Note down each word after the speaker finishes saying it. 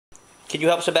Can you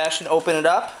help Sebastian open it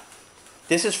up?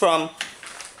 This is from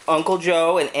Uncle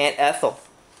Joe and Aunt Ethel.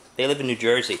 They live in New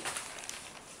Jersey.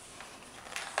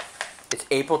 It's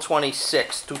April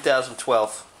 26,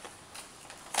 2012.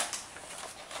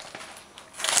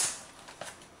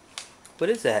 What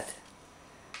is that?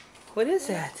 What is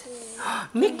that?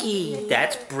 Mickey!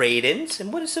 That's Brayden's.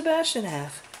 And what does Sebastian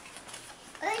have?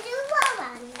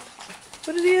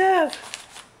 What does he have?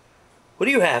 What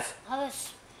do you have?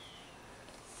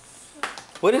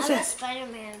 What is that?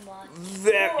 Spider-Man watch.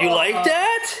 You like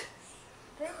that?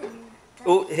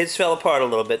 Oh, his fell apart a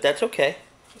little bit. That's okay.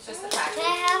 Can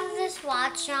I have this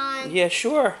watch on? Yeah,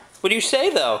 sure. What do you say,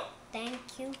 though? Thank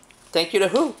you. Thank you to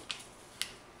who?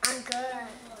 I'm good.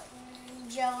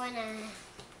 Joe and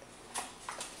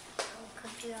Uncle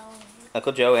Joe.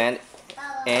 Uncle Joe and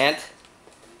Aunt.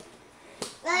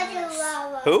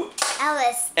 Who?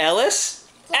 Ellis.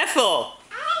 Ellis? Ethel.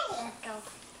 Ethel.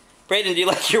 Brayden, do you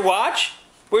like your watch?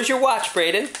 Where's your watch,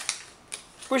 Brayden?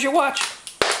 Where's your watch?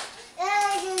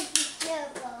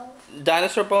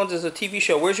 Dinosaur Bones is a TV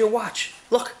show. Where's your watch?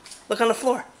 Look. Look on the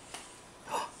floor.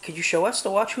 Could you show us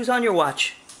the watch? Who's on your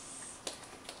watch?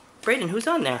 Brayden, who's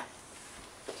on there?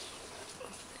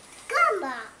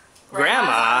 Grandma.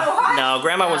 Grandma? No,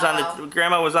 Grandma was on the.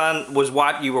 Grandma was on. Was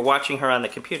what you were watching her on the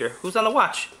computer. Who's on the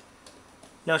watch?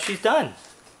 No, she's done.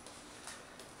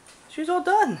 She's all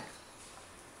done.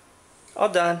 All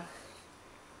done.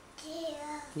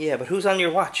 Yeah. Yeah, but who's on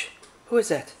your watch? Who is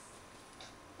that?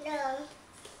 No.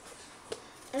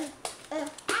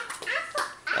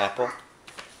 Apple.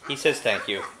 He says thank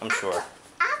you. I'm sure.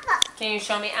 Can you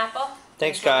show me apple?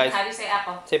 Thanks, guys. How do you say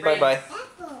apple? Say bye bye.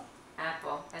 Apple.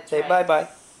 Apple. That's Say right. bye bye.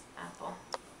 Apple.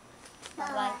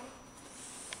 Bye.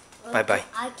 Bye bye.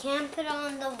 I can't put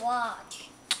on the watch.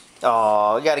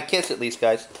 Oh, you got a kiss at least,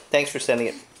 guys. Thanks for sending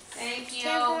it. Thank you.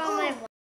 Can't put on my watch.